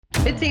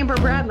It's Amber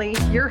Bradley,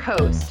 your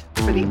host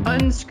for the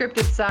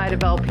unscripted side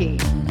of LP.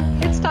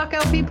 It's Talk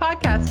LP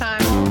podcast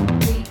time.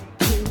 3,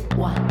 2,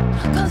 1.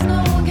 'Cause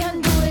no one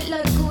can do it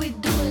like we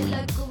do it,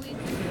 like we do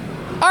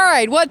it. All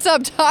right, what's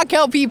up? Talk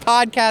LP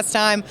podcast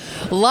time,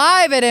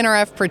 live at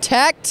NRF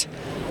Protect.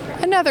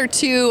 Another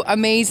two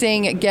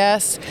amazing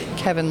guests,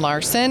 Kevin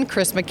Larson,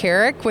 Chris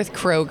McCarrick with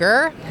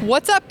Kroger.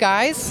 What's up,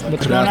 guys?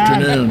 Good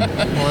afternoon.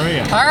 How are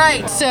you? All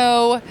right,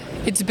 so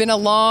it's been a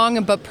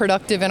long but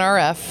productive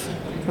NRF,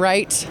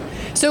 right?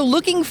 So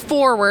looking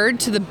forward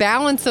to the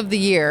balance of the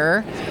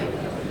year,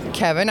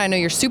 Kevin, I know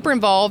you're super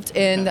involved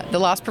in the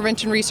Loss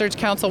Prevention Research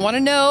Council. Want to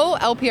know,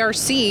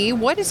 LPRC,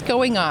 what is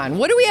going on?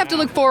 What do we have to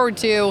look forward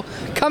to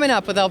coming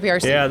up with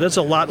LPRC? Yeah, there's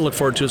a lot to look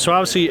forward to. So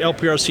obviously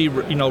LPRC,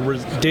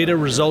 data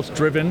results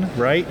driven,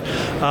 right?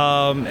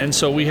 And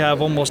so we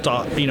have almost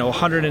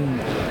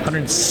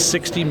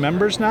 160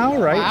 members now,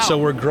 right? Wow. So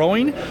we're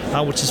growing,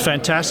 which is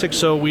fantastic.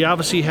 So we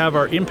obviously have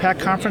our Impact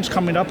Conference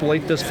coming up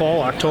late this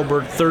fall,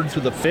 October 3rd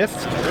through the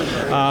 5th.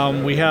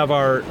 We have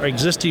our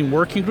existing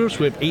working groups.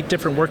 We have 8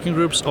 different working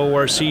groups: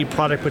 ORC,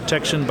 product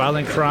protection,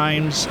 violent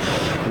crimes,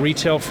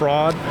 retail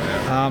fraud.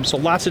 So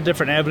lots of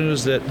different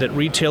avenues that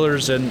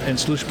retailers and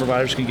solution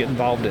providers can get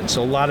involved in.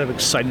 So a lot of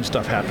exciting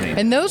stuff happening.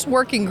 And those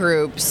working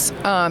groups,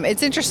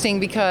 it's interesting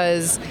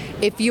because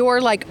if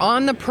you're like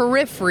on the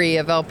periphery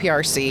of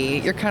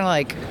LPRC, you're kind of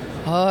like,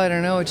 oh, I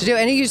don't know what to do.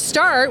 And you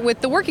start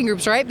with the working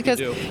groups, right? Because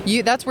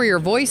that's where your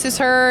voice is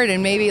heard,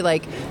 and maybe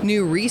like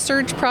new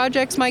research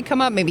projects might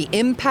come up, maybe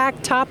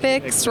impact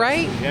topics,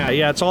 right?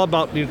 Yeah, it's all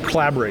about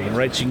collaborating,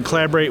 right? So you can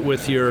collaborate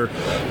with your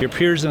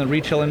peers in the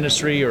retail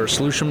industry or a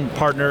solution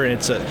partner, and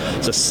it's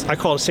I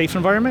call it a safe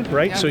environment,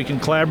 right? Yeah. So you can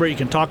collaborate, you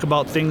can talk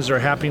about things that are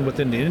happening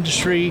within the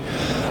industry,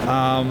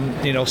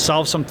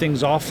 solve some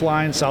things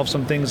offline, solve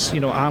some things,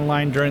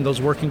 online during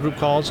those working group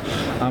calls.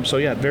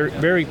 Very,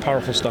 very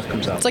powerful stuff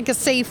comes out. It's like a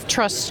safe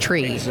trust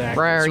tree, Exactly.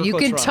 where Circle you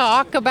of can trust.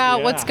 talk about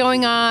Yeah. what's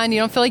going on. You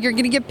don't feel like you're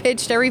going to get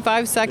pitched every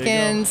 5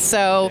 seconds.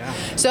 So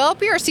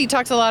LPRC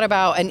talks a lot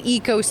about an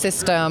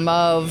ecosystem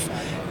of,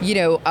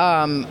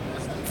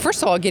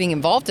 first of all, getting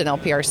involved in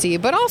LPRC,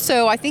 but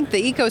also I think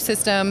the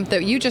ecosystem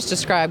that you just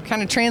described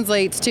kind of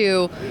translates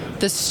to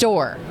the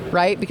store,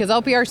 right? Because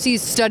LPRC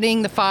is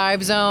studying the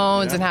 5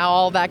 zones and how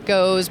all that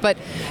goes. But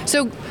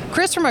so,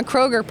 Chris, from a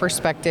Kroger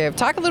perspective,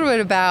 talk a little bit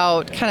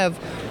about kind of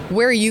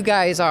where you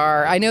guys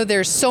are. I know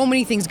there's so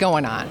many things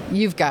going on.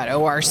 You've got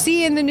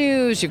ORC in the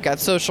news, you've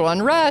got social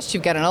unrest,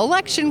 you've got an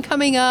election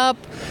coming up.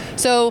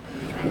 So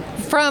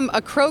from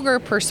a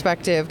Kroger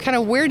perspective, kind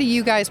of where do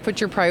you guys put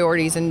your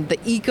priorities in the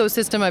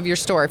ecosystem of your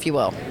store, if you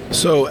will?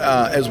 So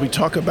as we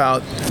talk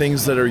about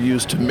things that are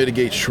used to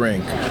mitigate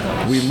shrink,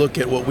 we look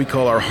at what we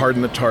call our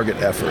harden the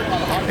target effort.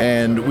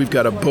 And we've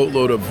got a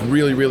boatload of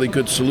really, really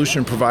good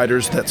solution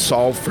providers that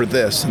solve for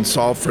this and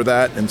solve for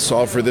that and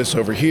solve for this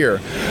over here.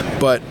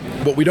 But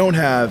what we don't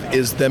have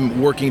is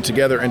them working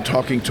together and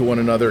talking to one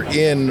another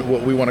in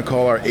what we want to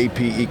call our AP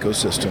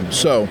ecosystem.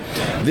 So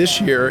this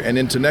year and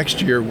into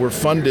next year, we're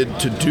funded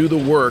to do the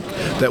work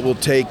that will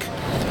take.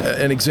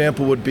 An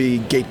example would be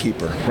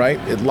Gatekeeper, right?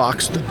 It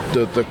locks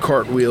the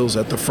cart wheels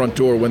at the front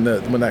door when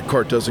that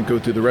cart doesn't go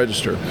through the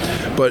register.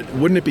 But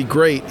wouldn't it be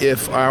great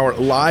if our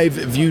live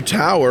view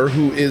tower,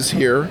 who is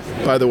here,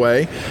 by the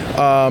way,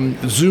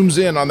 zooms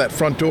in on that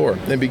front door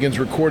and begins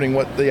recording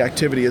what the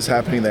activity is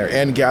happening there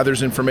and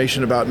gathers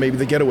information about maybe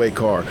the getaway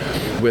car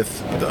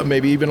with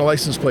maybe even a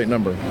license plate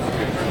number.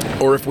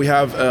 Or if we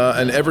have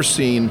an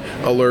Everseen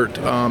alert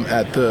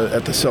at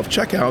the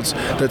self-checkouts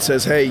that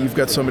says, hey, you've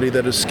got somebody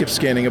that is skip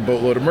scanning a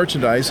boatload of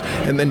merchandise,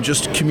 and then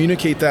just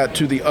communicate that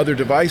to the other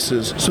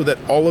devices so that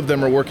all of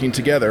them are working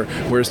together,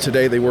 whereas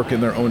today they work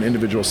in their own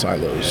individual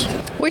silos.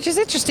 Which is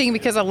interesting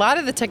because a lot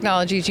of the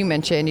technologies you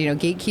mentioned,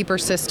 Gatekeeper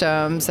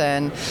systems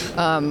and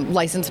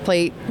license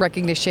plate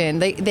recognition,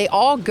 they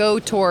all go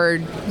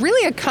toward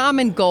really a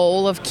common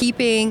goal of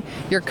keeping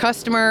your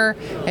customer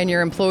and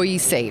your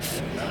employees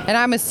safe. And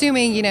I'm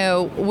assuming,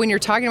 when you're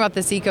talking about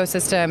this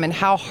ecosystem and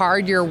how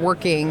hard you're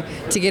working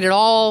to get it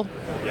all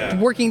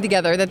working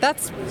together,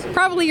 that's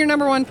probably your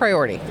number one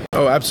priority.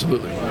 Oh,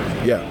 absolutely.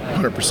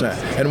 Yeah, 100%.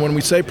 And when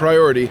we say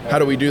priority, how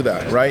do we do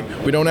that, right?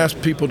 We don't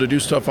ask people to do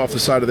stuff off the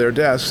side of their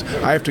desks.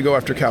 I have to go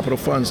after capital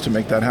funds to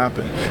make that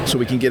happen. So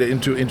we can get it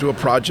into a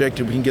project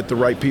and we can get the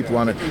right people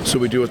on it so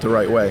we do it the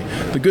right way.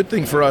 The good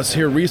thing for us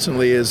here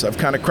recently is I've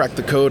kind of cracked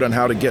the code on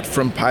how to get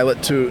from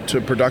pilot to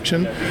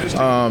production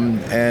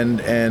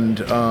and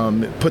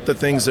put the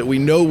things that we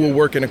know will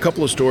work in a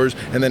couple of stores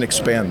and then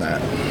expand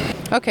that.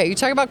 Okay, you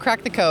talk about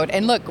crack the code.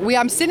 And look,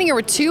 I'm sitting here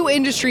with 2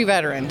 industry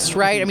veterans,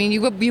 right? I mean,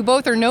 you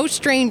both are no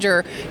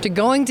stranger to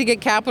going to get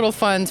capital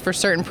funds for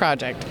certain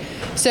project.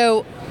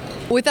 So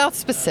without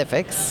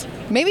specifics,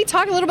 maybe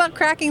talk a little about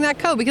cracking that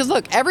code, because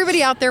look,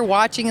 everybody out there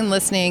watching and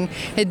listening,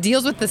 it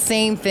deals with the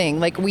same thing.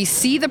 Like, we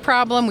see the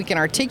problem, we can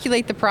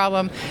articulate the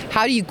problem.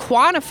 How do you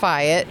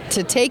quantify it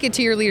to take it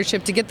to your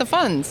leadership to get the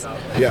funds?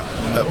 Yeah.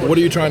 What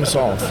are you trying to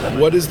solve?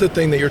 What is the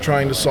thing that you're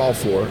trying to solve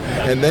for?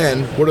 And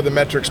then what are the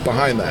metrics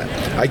behind that?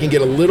 I can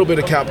get a little bit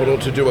of capital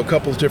to do a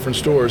couple of different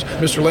stores.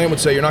 Mr. Lamb would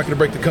say you're not going to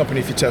break the company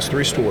if you test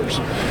 3 stores.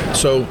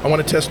 So I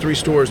want to test 3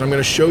 stores. I'm going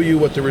to show you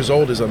what the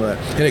result is on that.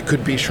 And it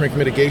could be shrink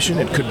mitigation.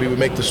 It could be we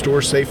make the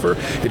store safer.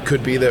 It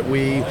could be that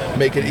we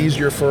make it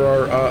easier for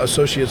our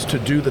associates to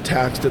do the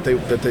tasks that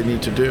they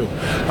need to do.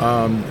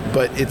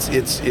 But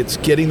it's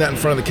getting that in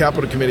front of the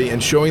capital committee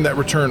and showing that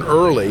return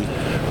early.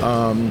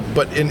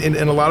 But in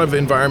a lot of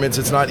environments,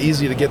 it's not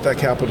easy to get that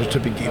capital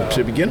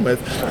to begin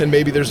with. And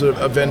maybe there's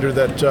a vendor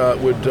that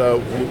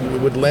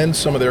would lend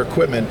some of their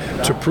equipment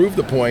to prove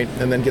the point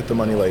and then get the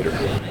money later.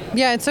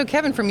 Yeah, and so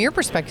Kevin, from your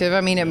perspective,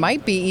 I mean, it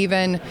might be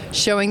even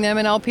showing them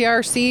an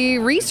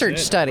LPRC research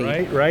study.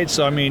 Right.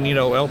 So, I mean,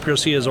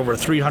 LPRC has over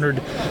 300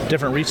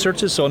 different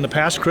researches. So in the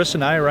past, Chris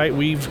and I, right,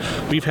 we've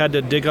had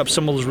to dig up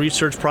some of those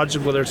research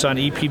projects, whether it's on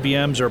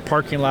EPBMs or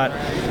parking lot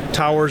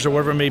towers or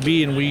whatever it may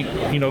be,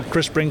 and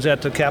Chris brings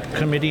that to the capital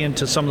committee and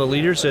to some of the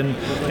leaders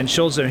and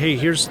shows them, hey,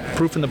 here's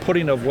proof in the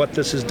pudding of what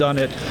this has done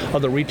at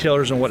other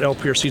retailers and what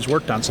LPRC's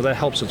worked on. So that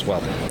helps as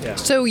well. Yeah.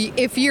 So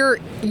if you're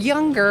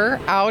younger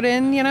out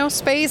in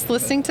space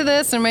listening to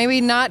this and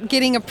maybe not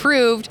getting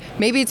approved,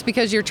 maybe it's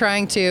because you're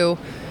trying to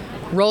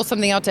roll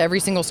something out to every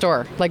single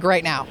store, like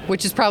right now,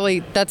 which is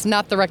that's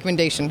not the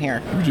recommendation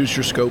here. Reduce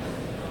your scope.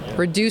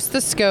 Reduce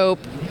the scope,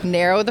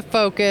 narrow the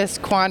focus,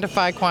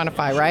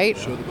 quantify, right?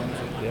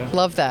 Yeah.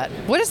 Love that.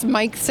 What does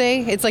Mike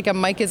say? It's like a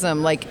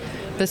Mikeism, like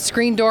the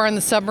screen door on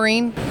the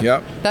submarine.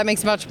 Yep. That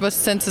makes much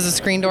sense as a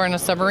screen door on a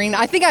submarine.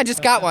 I think I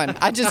just got one.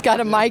 I just got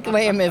a Mike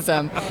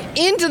Lamism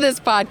into this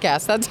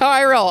podcast. That's how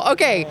I roll.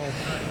 Okay.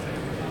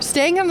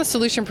 Staying on the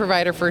solution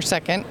provider for a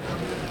second.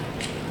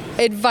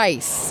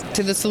 Advice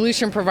to the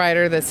solution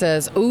provider that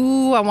says,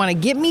 ooh, I want to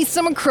get me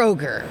some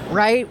Kroger,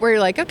 right? Where you're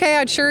like, okay,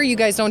 I'm sure you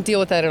guys don't deal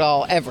with that at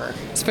all, ever,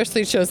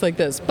 especially shows like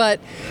this.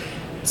 But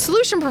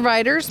solution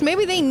providers,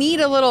 maybe they need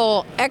a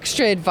little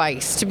extra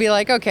advice to be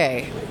like,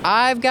 okay,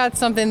 I've got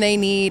something they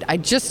need. I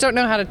just don't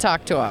know how to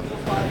talk to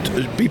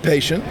them. Be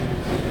patient.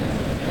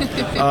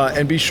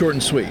 And be short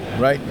and sweet,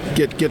 right?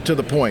 Get to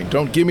the point.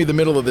 Don't give me the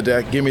middle of the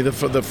deck. Give me the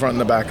front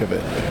and the back of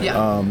it.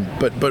 Yeah.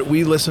 But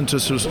we listen to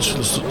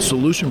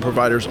solution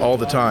providers all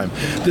the time.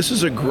 This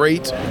is a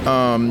great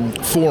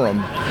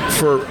forum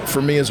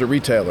for me as a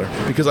retailer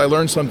because I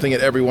learned something at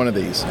every one of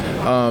these.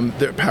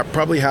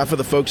 Probably half of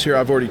the folks here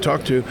I've already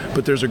talked to,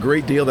 but there's a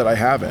great deal that I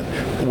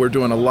haven't. We're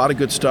doing a lot of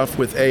good stuff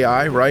with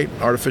AI, right?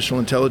 Artificial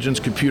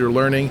intelligence, computer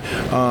learning.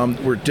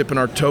 We're dipping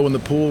our toe in the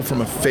pool from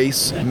a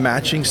face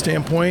matching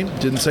standpoint.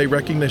 Didn't say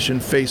recognition,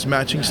 face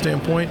matching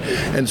standpoint.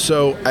 And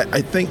so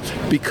I think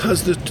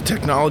because the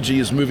technology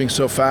is moving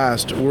so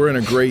fast, we're in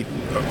a great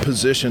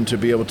position to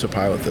be able to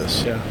pilot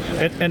this. Yeah,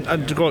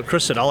 and to go what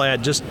Chris said, I'll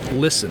add, just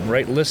listen,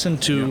 right? Listen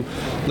to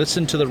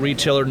the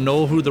retailer,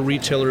 know who the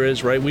retailer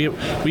is, right?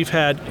 We've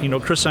had,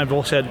 Chris and I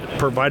both had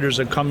providers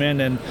that come in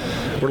and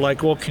we're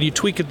like, well, can you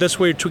tweak it this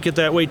way or tweak it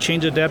that way,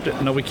 change, adapt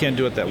it? No, we can't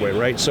do it that way,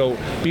 right? So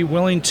be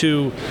willing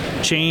to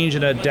change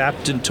and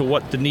adapt into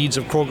what the needs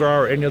of Kroger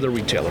are or any other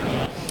retailer.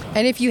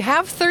 And if you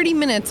have 30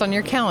 minutes on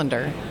your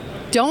calendar,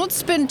 don't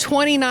spend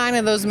 29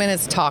 of those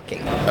minutes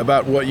talking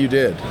about what you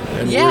did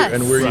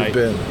and where you've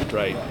been.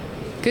 Right.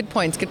 Good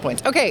points.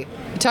 Okay,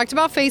 we talked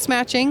about face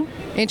matching.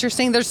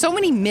 Interesting. There's so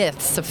many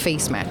myths of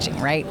face matching,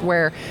 right?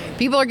 Where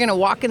people are going to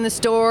walk in the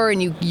store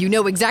and you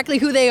know exactly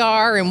who they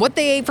are and what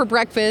they ate for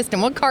breakfast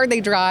and what car they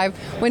drive,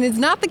 when it's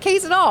not the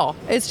case at all.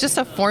 It's just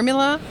a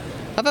formula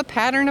of a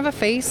pattern of a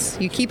face.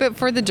 You keep it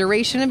for the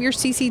duration of your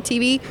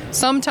CCTV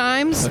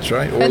sometimes. That's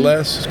right, or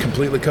less. It's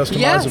completely customizable.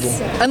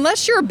 Yes,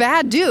 unless you're a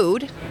bad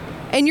dude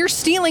and you're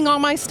stealing all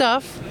my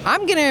stuff,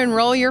 I'm going to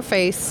enroll your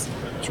face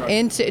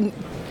into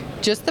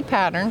just the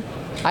pattern.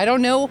 I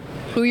don't know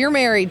who you're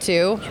married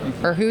to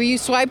or who you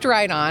swiped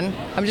right on.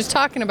 I'm just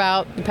talking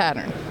about the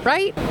pattern,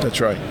 right? That's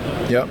right.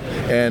 Yep.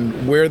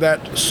 And where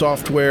that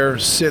software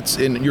sits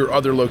in your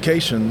other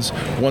locations,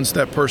 once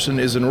that person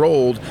is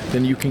enrolled,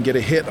 then you can get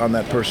a hit on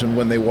that person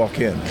when they walk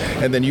in.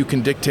 And then you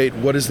can dictate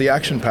what is the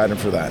action pattern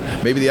for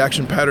that. Maybe the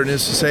action pattern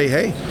is to say,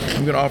 hey,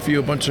 I'm going to offer you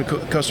a bunch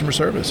of customer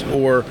service.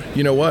 Or,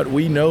 you know what,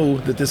 we know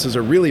that this is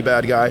a really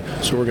bad guy,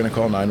 so we're going to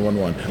call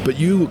 911. But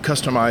you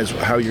customize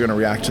how you're going to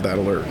react to that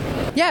alert.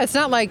 Yeah, it's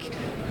not like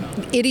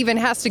it even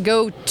has to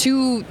go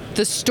to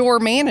the store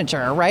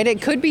manager, right?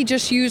 It could be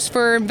just used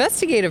for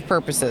investigative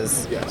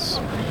purposes. Yes.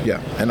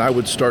 Yeah, and I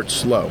would start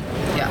slow.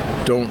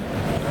 Yeah. Don't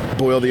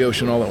boil the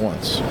ocean all at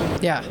once.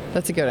 Yeah,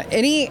 that's a good one.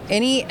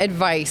 Any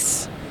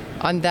advice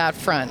on that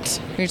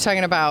front? You're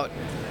talking about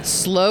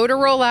slow to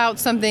roll out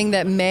something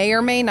that may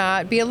or may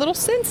not be a little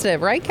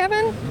sensitive, right,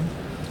 Kevin?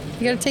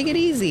 You got to take it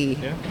easy.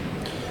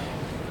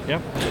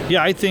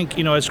 Yeah, I think,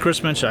 as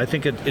Chris mentioned, I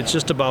think it's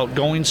just about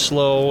going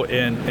slow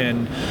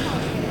and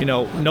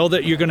know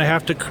that you're going to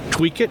have to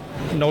tweak it.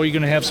 Know you're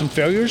going to have some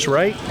failures,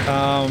 right?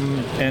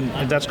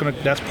 And that's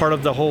part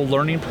of the whole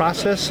learning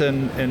process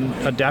and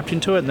adapting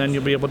to it. And then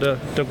you'll be able to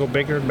go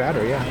bigger and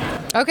better. Yeah.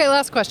 Okay,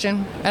 last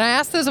question. And I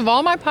asked this of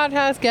all my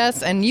podcast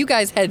guests, and you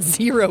guys had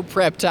zero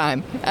prep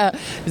time.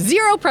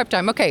 Zero prep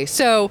time. Okay,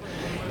 so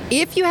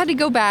if you had to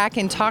go back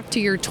and talk to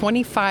your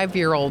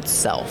 25-year-old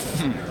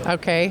self,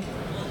 okay,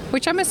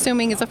 which I'm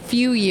assuming is a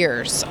few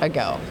years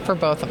ago for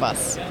both of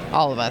us,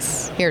 all of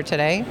us here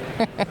today,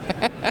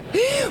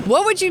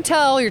 what would you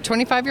tell your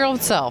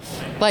 25-year-old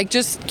self? Like,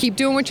 just keep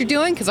doing what you're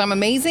doing because I'm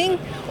amazing?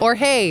 Or,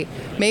 hey,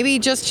 maybe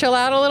just chill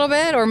out a little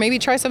bit, or maybe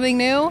try something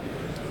new?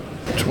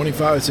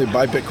 25, I'd say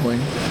buy Bitcoin.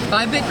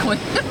 Buy Bitcoin.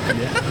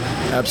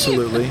 Yeah,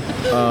 absolutely.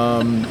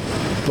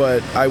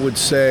 But I would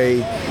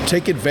say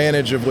take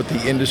advantage of what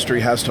the industry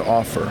has to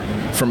offer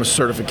from a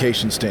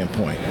certification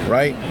standpoint,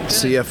 right?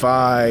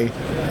 CFI,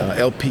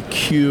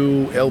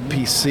 LPQ,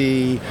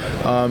 LPC.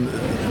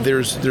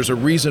 There's a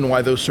reason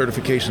why those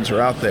certifications are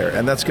out there,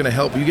 and that's going to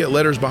help. You get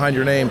letters behind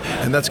your name,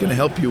 and that's going to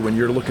help you when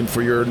you're looking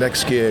for your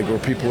next gig or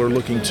people are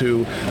looking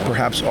to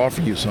perhaps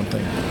offer you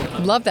something.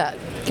 Love that.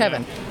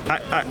 Kevin.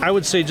 I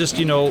would say just,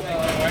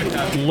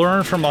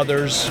 learn from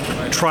others,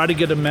 try to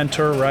get a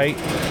mentor, right?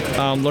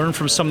 Learn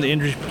from some of the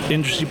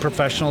industry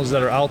professionals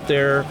that are out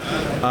there.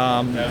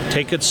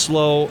 Take it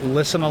slow,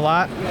 listen a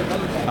lot.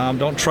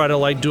 Don't try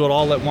to do it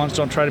all at once.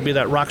 Don't try to be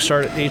that rock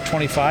star at age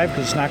 25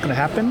 because it's not going to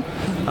happen.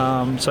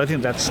 So I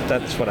think that's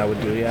what I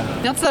would do, yeah.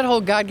 That's that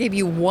whole God gave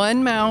you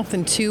one mouth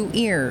and two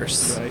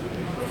ears. Right.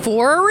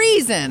 For a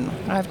reason.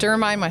 I have to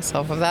remind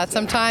myself of that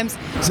sometimes.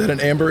 Is that an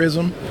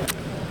Amberism?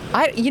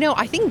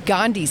 I think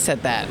Gandhi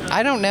said that.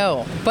 I don't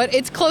know, but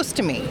it's close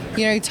to me.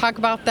 You talk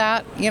about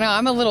that.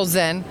 I'm a little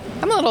zen.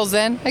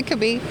 It could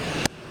be.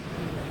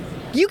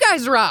 You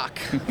guys rock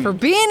for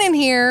being in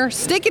here,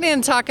 sticking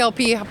in Talk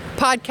LP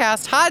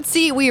podcast hot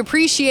seat. We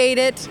appreciate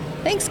it.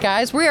 Thanks,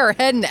 guys. We are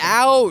heading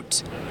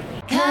out.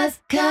 Cause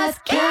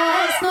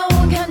no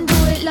one can